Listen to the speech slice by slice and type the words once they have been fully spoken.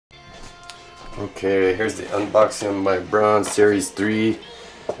Okay, here's the unboxing of my Braun Series 3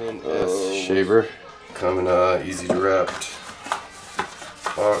 S shaver. Coming easy to wrapped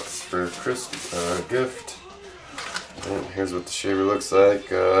box for Christmas gift. And here's what the shaver looks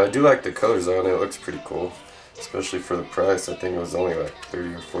like. I do like the colors on it. It looks pretty cool, especially for the price. I think it was only like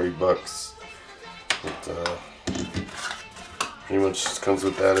 30 or 40 bucks. But, pretty much just comes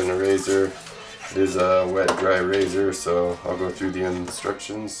with that and a razor. It is a wet dry razor, so I'll go through the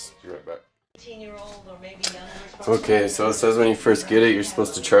instructions. Be right back. Okay, so it says when you first get it, you're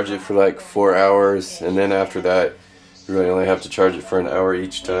supposed to charge it for like 4 hours, and then after that, you really only have to charge it for an hour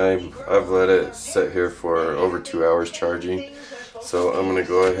each time. I've let it sit here for over 2 hours charging, so I'm gonna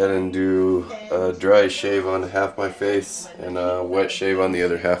go ahead and do a dry shave on half my face and a wet shave on the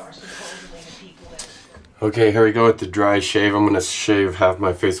other half. Okay, here we go with the dry shave. I'm gonna shave half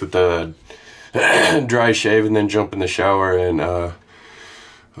my face with the dry shave and then jump in the shower and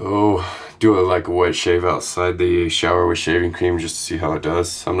do it like a wet shave outside the shower with shaving cream just to see how it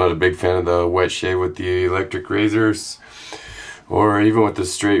does. I'm not a big fan of the wet shave with the electric razors or even with the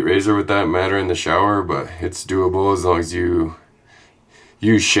straight razor with that matter in the shower, but it's doable as long as you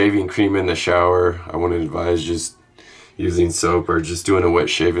use shaving cream in the shower. I wouldn't advise just using soap or just doing a wet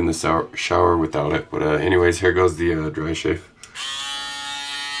shave in the shower without it. But anyways, here goes the dry shave.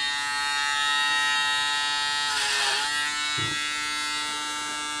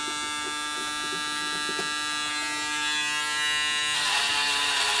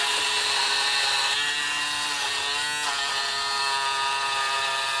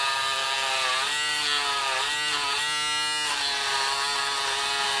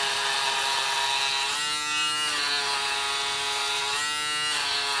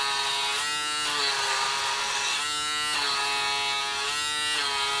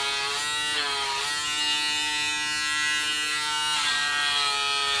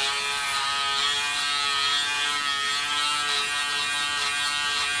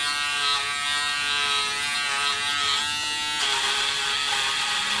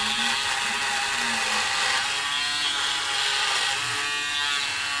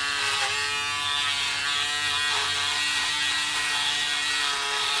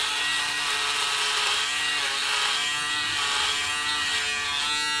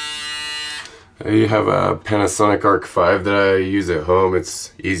 I have a Panasonic Arc 5 that I use at home.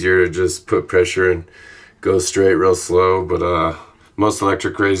 It's easier to just put pressure and go straight real slow, but most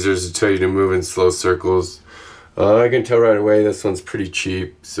electric razors will tell you to move in slow circles. I can tell right away this one's pretty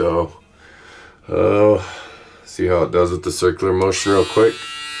cheap, so see how it does with the circular motion real quick.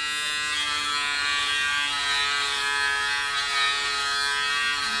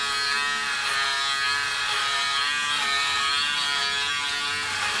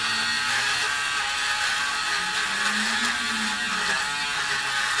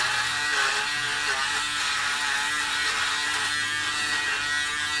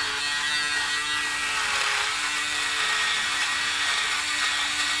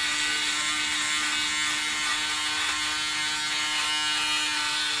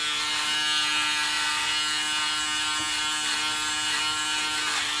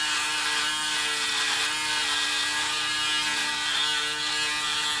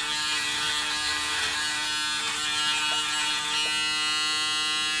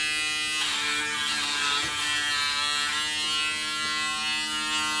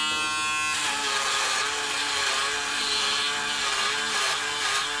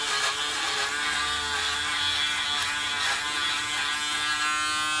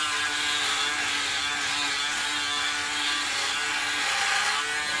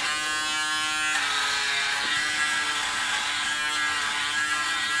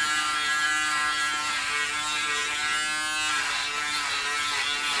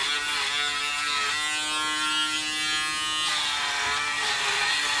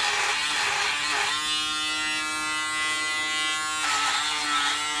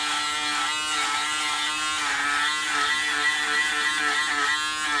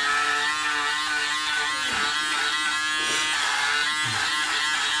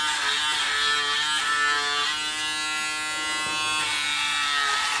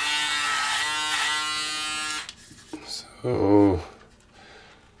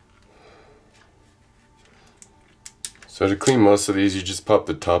 So to clean most of these, you just pop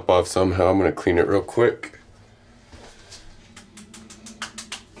the top off somehow. I'm going to clean it real quick.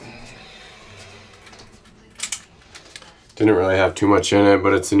 Didn't really have too much in it,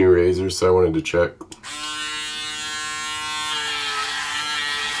 but it's a new razor, so I wanted to check.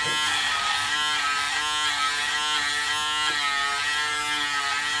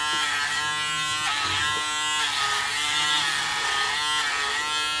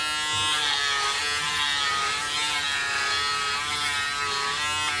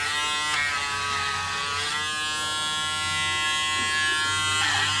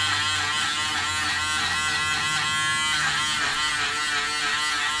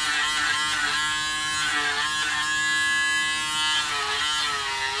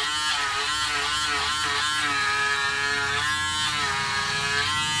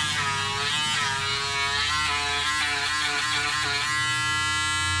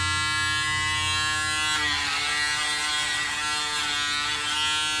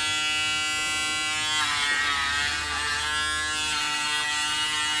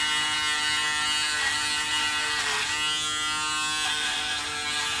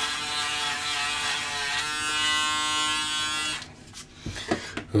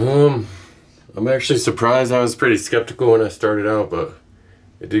 I'm actually surprised. I was pretty skeptical when I started out, but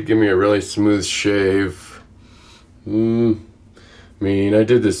it did give me a really smooth shave. I mean, I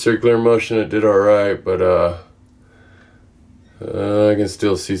did the circular motion, it did alright, but I can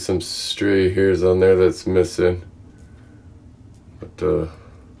still see some stray hairs on there that's missing. But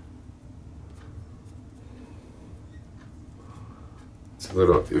it's a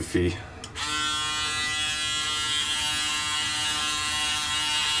little iffy.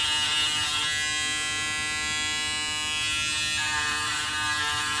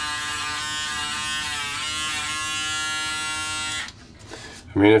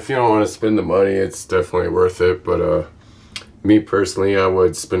 I mean, if you don't want to spend the money, it's definitely worth it, but me personally, I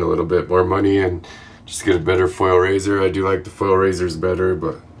would spend a little bit more money and just get a better foil razor. I do like the foil razors better,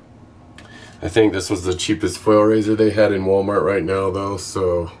 but I think this was the cheapest foil razor they had in Walmart right now though,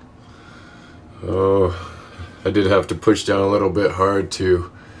 so I did have to push down a little bit hard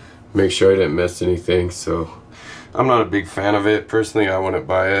to make sure I didn't miss anything, so I'm not a big fan of it. Personally, I wouldn't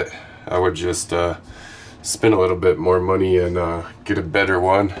buy it. I would just spend a little bit more money and get a better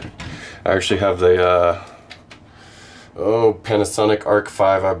one. I actually have the Panasonic Arc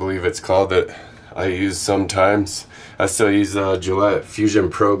 5, I believe it's called, that I use sometimes. I still use Gillette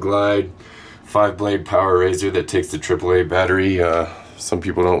Fusion Pro Glide 5-blade power razor that takes the AAA battery. Some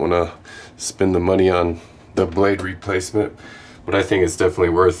people don't want to spend the money on the blade replacement, but I think it's definitely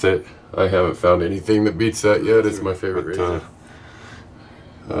worth it. I haven't found anything that beats that yet. It's my favorite razor.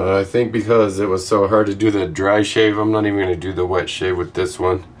 I think because it was so hard to do the dry shave, I'm not even going to do the wet shave with this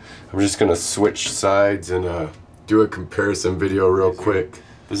one. I'm just going to switch sides and do a comparison video real quick.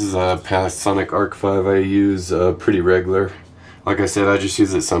 This is a Panasonic Arc 5 I use pretty regular. Like I said, I just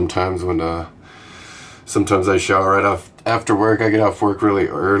use it sometimes when sometimes I shower right off after work. I get off work really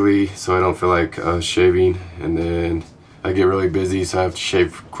early, so I don't feel like shaving, and then I get really busy, so I have to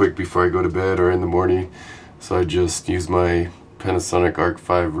shave quick before I go to bed or in the morning. So I just use my Panasonic Arc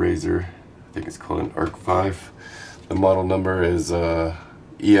 5 razor. I think it's called an Arc 5. The model number is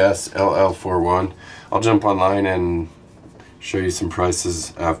ESLL41. I'll jump online and show you some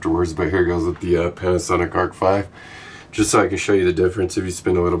prices afterwards, but here goes with the Panasonic Arc 5, just so I can show you the difference if you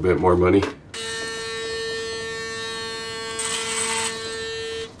spend a little bit more money.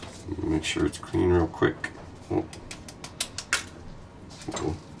 Make sure it's clean real quick. Oh.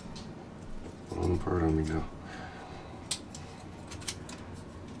 One part on me now.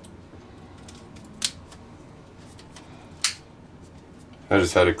 I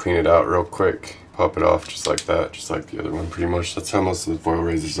just had to clean it out real quick, pop it off just like that, just like the other one pretty much. That's how most of the foil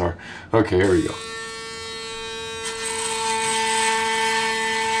razors are. Okay, here we go.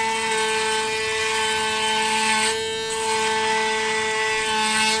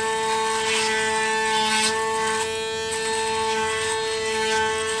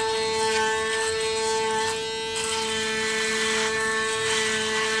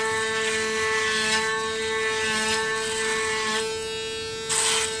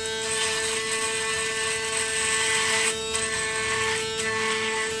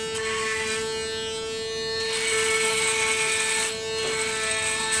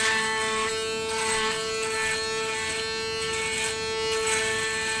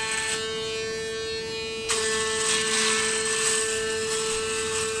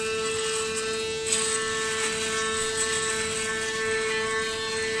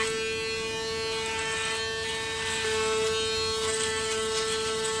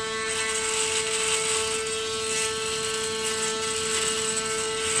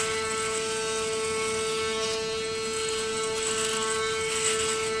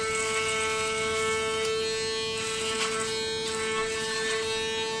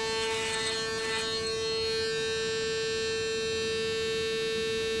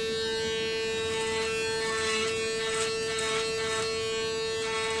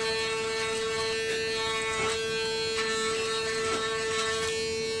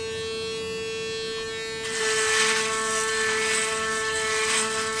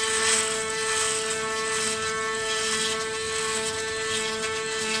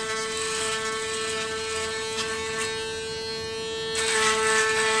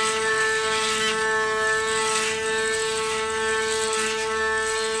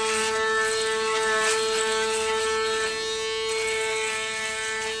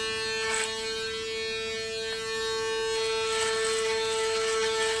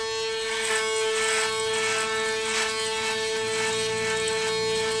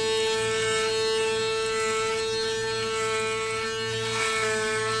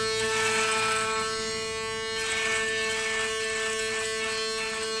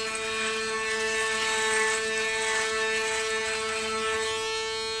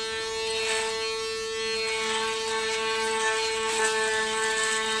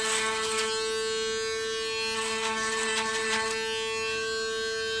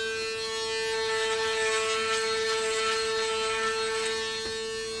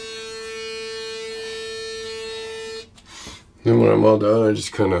 Then when I'm all done, I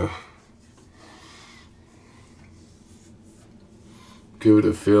just kind of give it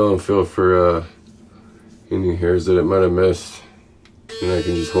a feel and feel for any hairs that it might have missed. And I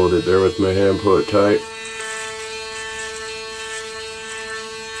can just hold it there with my hand, pull it tight.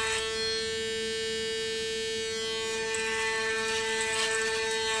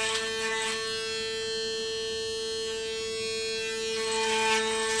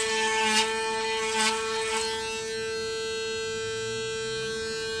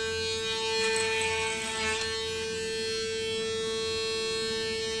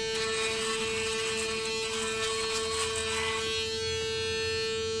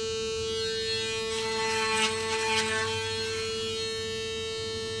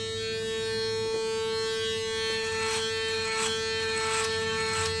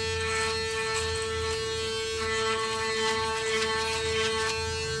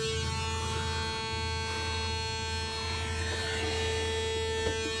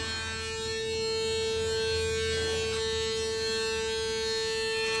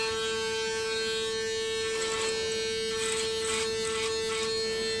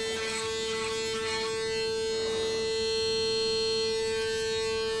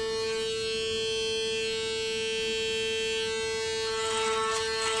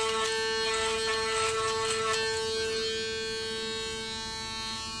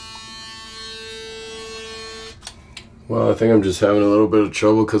 Well, I think I'm just having a little bit of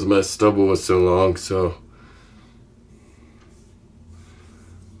trouble because my stubble was so long, so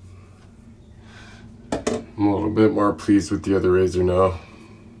I'm a little bit more pleased with the other razor now.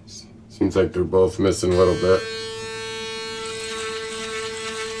 Seems like they're both missing a little bit.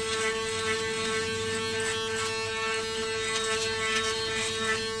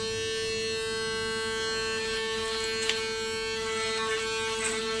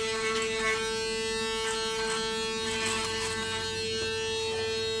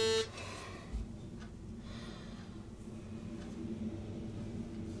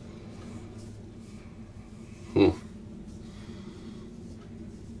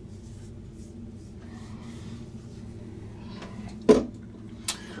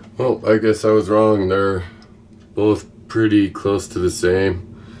 Well, I guess I was wrong. They're both pretty close to the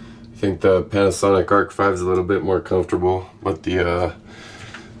same. I think the Panasonic Arc 5 is a little bit more comfortable, but the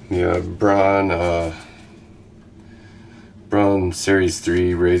Braun Series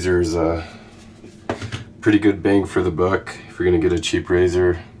 3 razor is a pretty good bang for the buck. If you're gonna get a cheap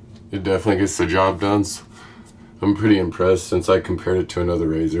razor, it definitely gets the job done. So I'm pretty impressed since I compared it to another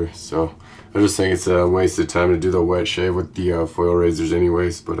razor. So I just think it's a waste of time to do the wet shave with the foil razors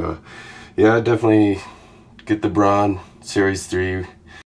anyways. But yeah, definitely get the Braun Series 3